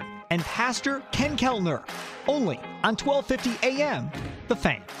McGivern and Pastor Ken Keltner, only on 1250 AM The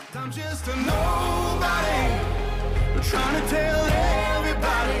Fan. I'm just a nobody, trying to tell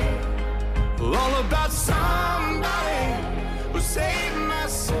everybody all about somebody who saved my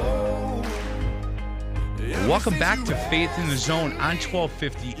soul. Welcome back to Faith in the Zone on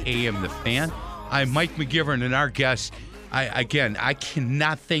 1250 AM The Fan. I'm Mike McGivern, and our guest, I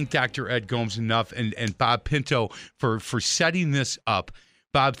cannot thank Dr. Ed Gomes enough and Bob Pinto for setting this up.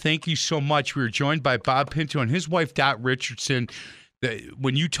 Bob, thank you so much. We were joined by Bob Pinto and his wife, Dot Richardson.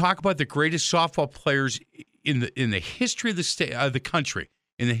 When you talk about the greatest softball players in the history of the state of the country,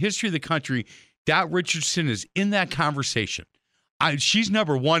 Dot Richardson is in that conversation. She's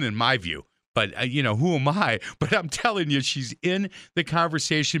number one in my view. But, who am I? But I'm telling you, she's in the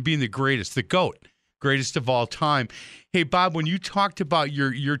conversation being the greatest, the GOAT, greatest of all time. Hey, Bob, when you talked about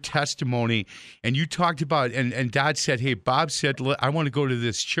your testimony and you talked about, and Dot said, hey, Bob said, I want to go to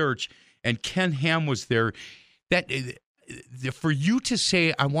this church, and Ken Ham was there, that for you to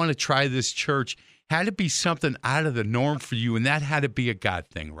say, I want to try this church, had to be something out of the norm for you, and that had to be a God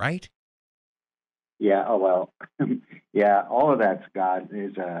thing, right? Yeah, oh, well, yeah, all of that's God,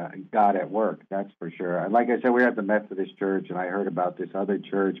 is God at work, that's for sure. Like I said, we were at the Methodist church, and I heard about this other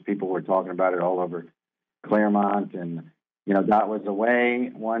church. People were talking about it all over Claremont, and, Dot was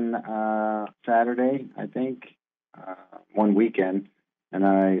away one Saturday, I think, one weekend, and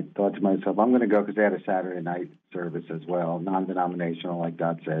I thought to myself, I'm going to go because they had a Saturday night service as well, non-denominational, like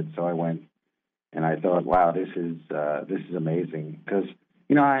Dot said, so I went, and I thought, wow, this is amazing, because,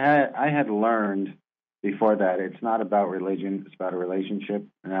 I had learned before that, it's not about religion, it's about a relationship.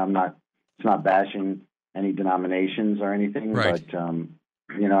 And it's not bashing any denominations or anything, right. But,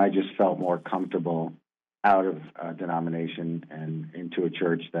 I just felt more comfortable out of a denomination and into a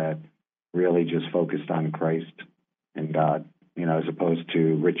church that really just focused on Christ and God, as opposed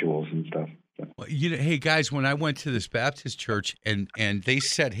to rituals and stuff. So. Well, hey, guys, when I went to this Baptist church and they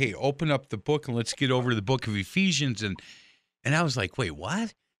said, hey, open up the book and let's get over to the book of Ephesians. And I was like, wait,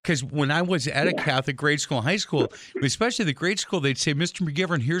 what? Because when I was at a Catholic grade school and high school, especially the grade school, they'd say, Mr.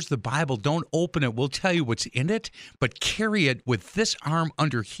 McGivern, here's the Bible. Don't open it. We'll tell you what's in it, but carry it with this arm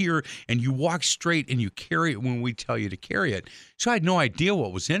under here, and you walk straight and you carry it when we tell you to carry it. So I had no idea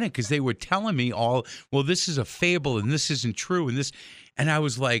what was in it because they were telling me all, well, this is a fable and this isn't true. And I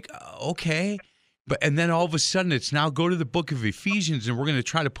was like, okay. And then all of a sudden it's now go to the book of Ephesians and we're going to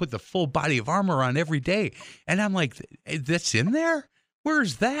try to put the full body of armor on every day. And I'm like, that's in there?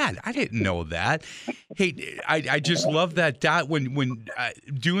 Where's that? I didn't know that. Hey, I just love that, Dot. When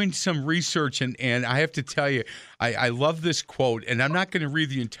doing some research, and I have to tell you, I love this quote, and I'm not going to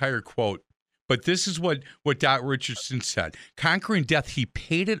read the entire quote, but this is what Dot Richardson said. Conquering death, he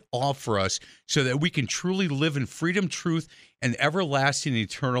paid it all for us so that we can truly live in freedom, truth, and everlasting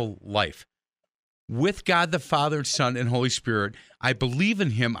eternal life. With God the Father, Son, and Holy Spirit, I believe in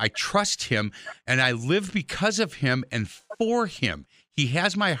him, I trust him, and I live because of him and for him. He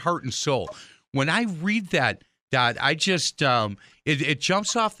has my heart and soul. When I read that, Dot, I just it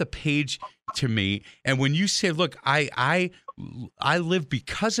jumps off the page to me. And when you say, "Look, I live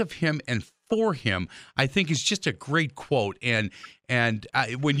because of him and for him," I think is just a great quote. And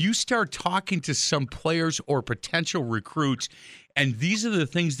when you start talking to some players or potential recruits, and these are the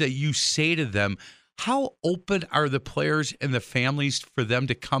things that you say to them. How open are the players and the families for them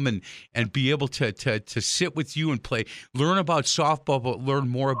to come and be able to sit with you and play, learn about softball, but learn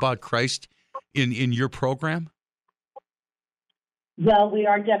more about Christ in your program? Well, we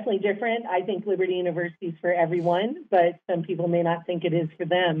are definitely different. I think Liberty University is for everyone, but some people may not think it is for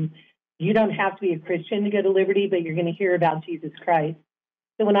them. You don't have to be a Christian to go to Liberty, but you're going to hear about Jesus Christ.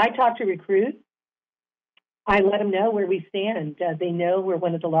 So when I talk to recruits, I let them know where we stand. They know we're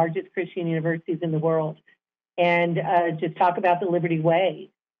one of the largest Christian universities in the world. And just talk about the Liberty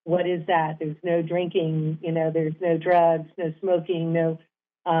Way. What is that? There's no drinking, there's no drugs, no smoking, no,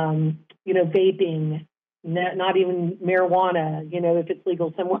 vaping, not even marijuana, if it's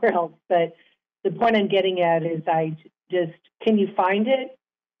legal somewhere else. But the point I'm getting at is can you find it?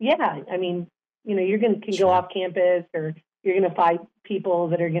 Yeah. I mean, you can go off campus or you're going to find people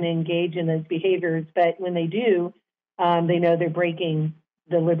that are going to engage in those behaviors. But when they do, they know they're breaking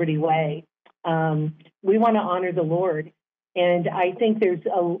the Liberty Way. We want to honor the Lord. And I think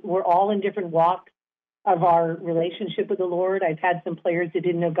we're all in different walks of our relationship with the Lord. I've had some players that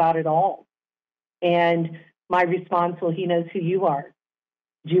didn't know God at all. And my response, well, he knows who you are.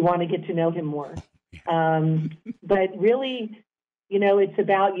 Do you want to get to know him more? But really, it's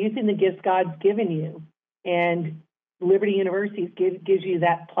about using the gifts God's given you. And Liberty University gives you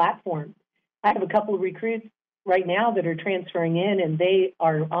that platform. I have a couple of recruits right now that are transferring in, and they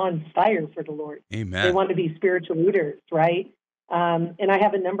are on fire for the Lord. Amen. They want to be spiritual leaders, right? And I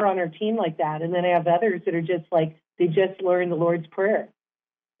have a number on our team like that. And then I have others that are just like, they just learned the Lord's Prayer.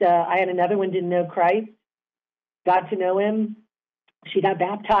 I had another one, didn't know Christ, got to know him. She got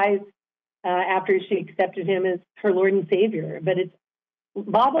baptized after she accepted him as her Lord and Savior. But it's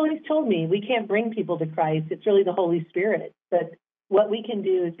Bob always told me we can't bring people to Christ. It's really the Holy Spirit. But what we can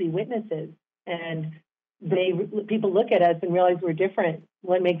do is be witnesses. And people look at us and realize we're different.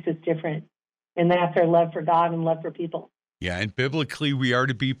 What makes us different? And that's our love for God and love for people. Yeah, and biblically, we are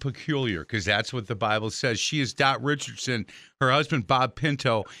to be peculiar because that's what the Bible says. She is Dot Richardson, her husband, Bob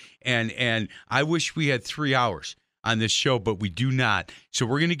Pinto, and I wish we had 3 hours on this show, but we do not. So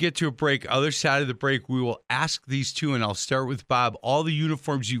we're going to get to a break. Other side of the break, we will ask these two, and I'll start with Bob, all the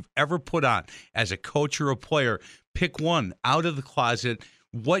uniforms you've ever put on as a coach or a player. Pick one out of the closet.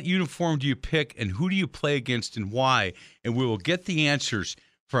 What uniform do you pick, and who do you play against, and why? And we will get the answers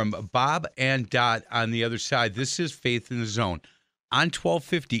from Bob and Dot on the other side. This is Faith in the Zone on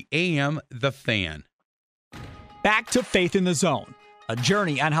 1250 AM, The Fan. Back to Faith in the Zone, a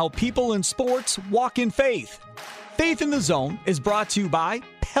journey on how people in sports walk in faith. Faith in the Zone is brought to you by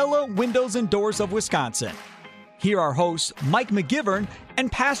Pella Windows and Doors of Wisconsin. Here are hosts Mike McGivern and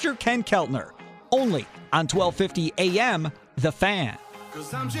Pastor Ken Keltner, only on 1250 AM, The Fan.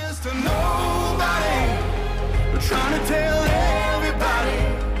 'Cause I'm just a nobody, trying to tell everybody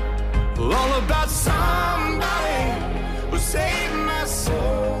all about somebody who saved my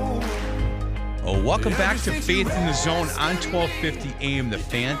soul. Oh, welcome back to Faith in the Zone on 1250 AM, The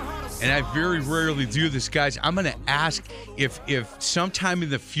Fan. And I very rarely do this, guys. I'm going to ask if sometime in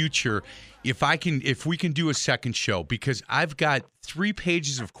the future, if we can do a second show, because I've got 3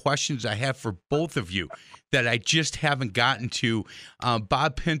 pages of questions I have for both of you that I just haven't gotten to,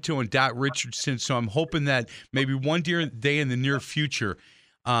 Bob Pinto and Dot Richardson. So I'm hoping that maybe one day in the near future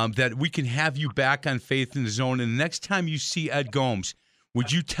that we can have you back on Faith in the Zone. And the next time you see Ed Gomes,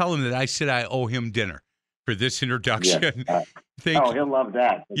 would you tell him that I said I owe him dinner for this introduction? Yes. He'll love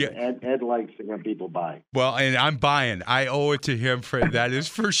that. Yeah. Ed likes it when people buy. Well, and I'm buying. I owe it to him for that is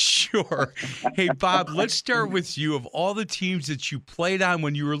for sure. Hey, Bob, let's start with you. Of all the teams that you played on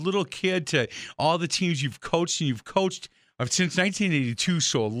when you were a little kid to all the teams you've coached, and you've coached since 1982,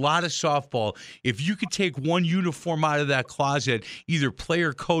 so a lot of softball. If you could take one uniform out of that closet, either play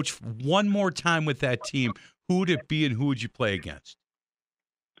or coach one more time with that team, who would it be and who would you play against?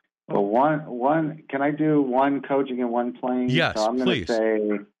 Well, one. Can I do one coaching and one playing? Yes, so I'm going to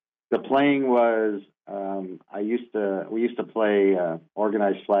say the playing was. We used to play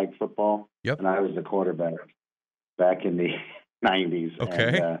organized flag football. Yep. And I was the quarterback back in the 90s.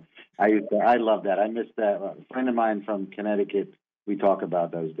 Okay. And, I love that. I miss that. A friend of mine from Connecticut. We talk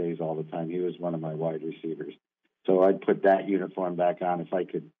about those days all the time. He was one of my wide receivers. So I'd put that uniform back on if I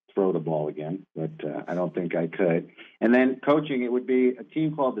could throw the ball again, but I don't think I could. And then coaching, it would be a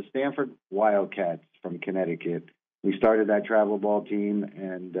team called the Stanford Wildcats from Connecticut. We started that travel ball team,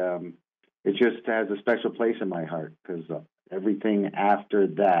 and it just has a special place in my heart because everything after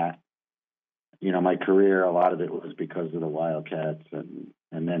that, my career, a lot of it was because of the Wildcats, and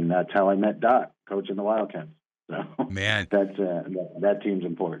then that's how I met Dot, coaching the Wildcats. So man, that team's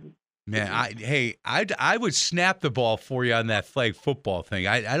important. Man, I would snap the ball for you on that flag football thing.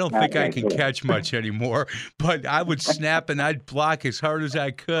 I don't think I can catch much anymore, but I would snap and I'd block as hard as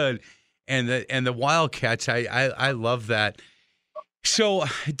I could. And the Wildcats, I love that. So,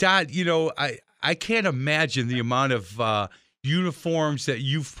 Dot, I can't imagine the amount of uniforms that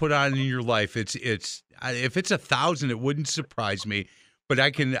you've put on in your life. If it's 1,000, it wouldn't surprise me. But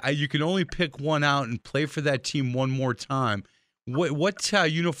you can only pick one out and play for that team one more time. What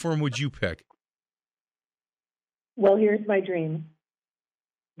uniform would you pick? Well, here's my dream.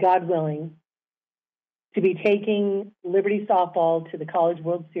 God willing, to be taking Liberty softball to the College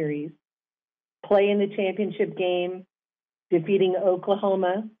World Series, play in the championship game, defeating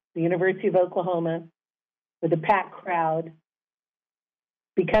Oklahoma, the University of Oklahoma, with a packed crowd,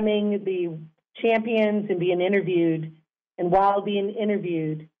 becoming the champions and being interviewed, and while being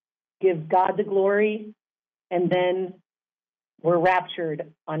interviewed, give God the glory, and then we're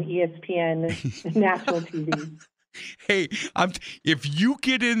raptured on ESPN national TV. Hey, if you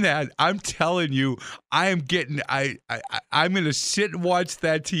get in that, I'm telling you, I'm going to sit and watch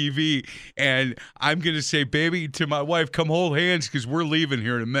that TV, and I'm going to say, baby, to my wife, come hold hands because we're leaving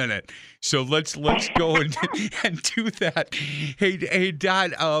here in a minute. So let's go and do that. Hey,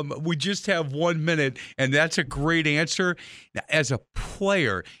 Dot, we just have 1 minute, and that's a great answer. As a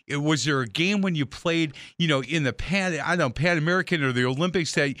player, was there a game when you played, in the Pan American or the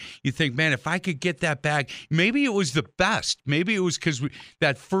Olympics that you think, man, if I could get that back, maybe it was the best. Maybe it was because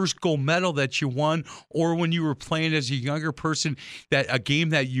that first gold medal that you won, or when you were playing as a younger person, that a game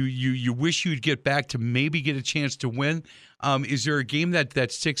that you wish you'd get back to maybe get a chance to win. Is there a game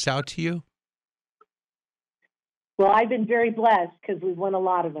that sticks out to you? Well, I've been very blessed because we've won a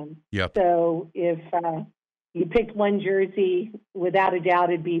lot of them. Yep. So if you picked one jersey, without a doubt,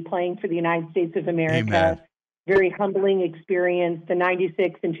 it'd be playing for the United States of America. Amen. Very humbling experience. The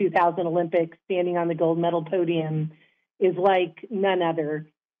 96 and 2000 Olympics, standing on the gold medal podium, is like none other.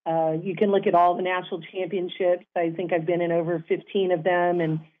 You can look at all the national championships. I think I've been in over 15 of them,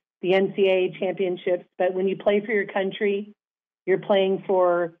 and the NCAA championships. But when you play for your country, you're playing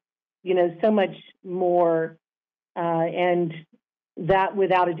for, so much more. And that,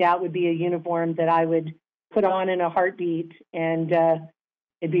 without a doubt, would be a uniform that I would put on in a heartbeat. And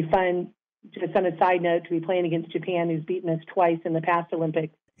it'd be fun, just on a side note, to be playing against Japan, who's beaten us twice in the past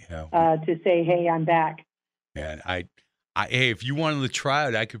Olympics, to say, hey, I'm back. Man, hey, if you wanted to try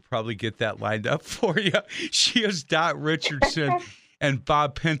it, I could probably get that lined up for you. She is Dot Richardson and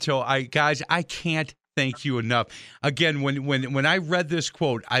Bob Pinto. Guys, I can't thank you enough. Again, when I read this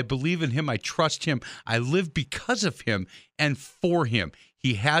quote, I believe in him, I trust him, I live because of him and for him.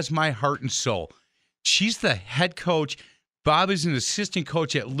 He has my heart and soul. She's the head coach. Bob is an assistant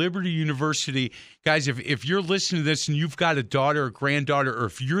coach at Liberty University. Guys, if you're listening to this and you've got a daughter or granddaughter, or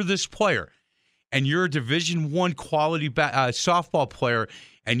if you're this player and you're a Division I quality softball player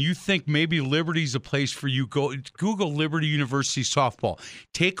and you think maybe Liberty's a place for you, go Google Liberty University softball.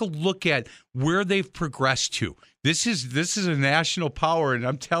 Take a look at where they've progressed to. This is a national power, and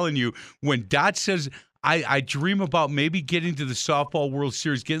I'm telling you, when Dot says, I dream about maybe getting to the Softball World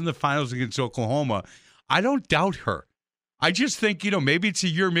Series, getting the finals against Oklahoma, I don't doubt her. I just think, maybe it's a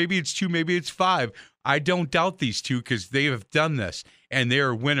year, maybe it's 2, maybe it's 5. I don't doubt these two because they have done this, and they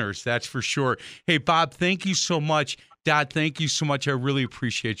are winners, that's for sure. Hey, Bob, thank you so much. Dot, thank you so much. I really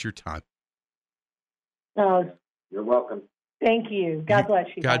appreciate your time. You're welcome. Thank you. God bless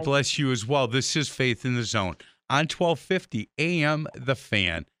you. God guys. bless you as well. This is Faith in the Zone on 1250 AM The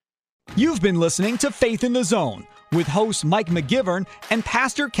Fan. You've been listening to Faith in the Zone with host Mike McGivern and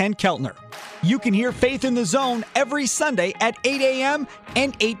Pastor Ken Keltner. You can hear Faith in the Zone every Sunday at 8 a.m.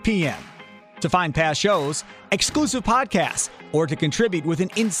 and 8 p.m. To find past shows, exclusive podcasts, or to contribute with an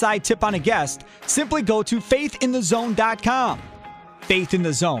inside tip on a guest, simply go to faithinthezone.com. Faith in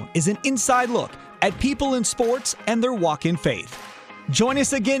the Zone is an inside look at people in sports and their walk in faith. Join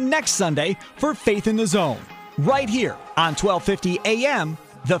us again next Sunday for Faith in the Zone, right here on 1250 AM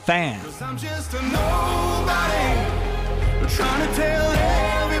The Fan. 'Cause I'm just a nobody, trying to tell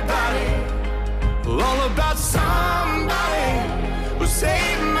everybody all about somebody who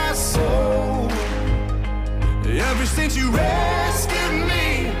saved my soul. Ever since you rescued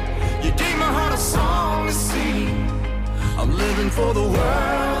me, you gave my heart a song to sing. I'm living for the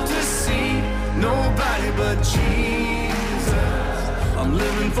world to see, nobody but Jesus. I'm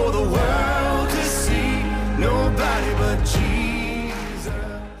living for the world to see, nobody but Jesus.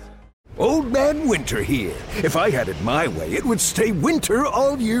 Old Man Winter here. If I had it my way, it would stay winter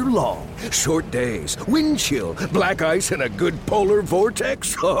all year long. Short days, wind chill, black ice, and a good polar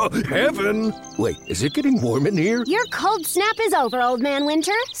vortex. Oh, heaven. Wait, is it getting warm in here? Your cold snap is over, Old Man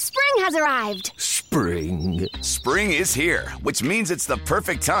Winter. Spring has arrived. Spring. Spring is here, which means it's the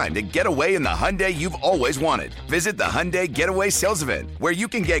perfect time to get away in the Hyundai you've always wanted. Visit the Hyundai Getaway Sales Event, where you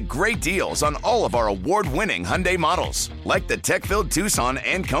can get great deals on all of our award-winning Hyundai models, like the tech-filled Tucson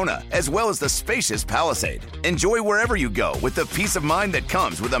and Kona, as well as the spacious Palisade. Enjoy wherever you go with the peace of mind that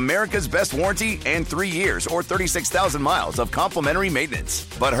comes with America's best warranty and 3 years or 36,000 miles of complimentary maintenance.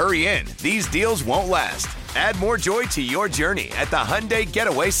 But hurry in, these deals won't last. Add more joy to your journey at the Hyundai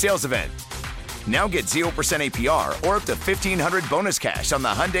Getaway Sales Event. Now get 0% APR or up to $1,500 bonus cash on the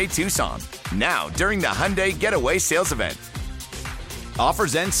Hyundai Tucson. Now, during the Hyundai Getaway Sales Event.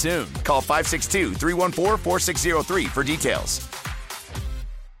 Offers end soon. Call 562-314-4603 for details.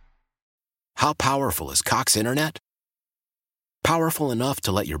 How powerful is Cox Internet? Powerful enough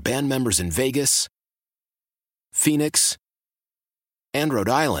to let your band members in Vegas, Phoenix, and Rhode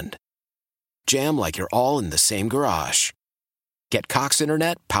Island jam like you're all in the same garage. Get Cox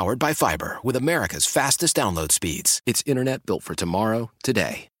Internet powered by fiber with America's fastest download speeds. It's internet built for tomorrow,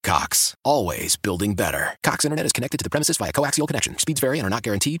 today. Cox, always building better. Cox Internet is connected to the premises via coaxial connection. Speeds vary and are not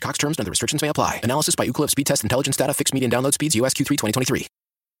guaranteed. Cox terms and other restrictions may apply. Analysis by Ookla Speed Test Intelligence Data. Fixed median download speeds. US Q3 2023.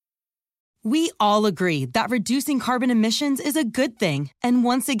 We all agree that reducing carbon emissions is a good thing. And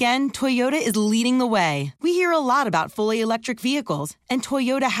once again, Toyota is leading the way. We hear a lot about fully electric vehicles, and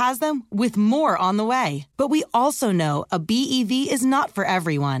Toyota has them with more on the way. But we also know a BEV is not for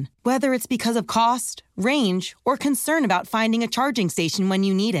everyone, whether it's because of cost, range, or concern about finding a charging station when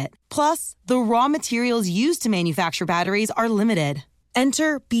you need it. Plus, the raw materials used to manufacture batteries are limited.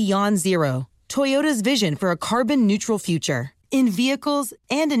 Enter Beyond Zero, Toyota's vision for a carbon-neutral future. In vehicles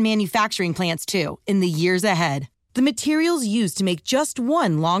and in manufacturing plants, too, in the years ahead. The materials used to make just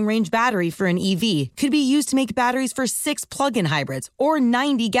one long-range battery for an EV could be used to make batteries for 6 plug-in hybrids or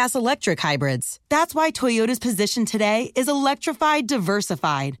 90 gas-electric hybrids. That's why Toyota's position today is electrified,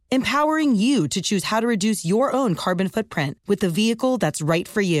 diversified, empowering you to choose how to reduce your own carbon footprint with the vehicle that's right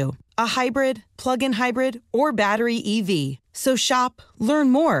for you. A hybrid, plug-in hybrid, or battery EV. So shop,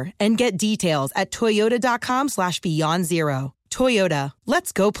 learn more, and get details at toyota.com/beyond zero. Toyota,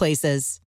 let's go places.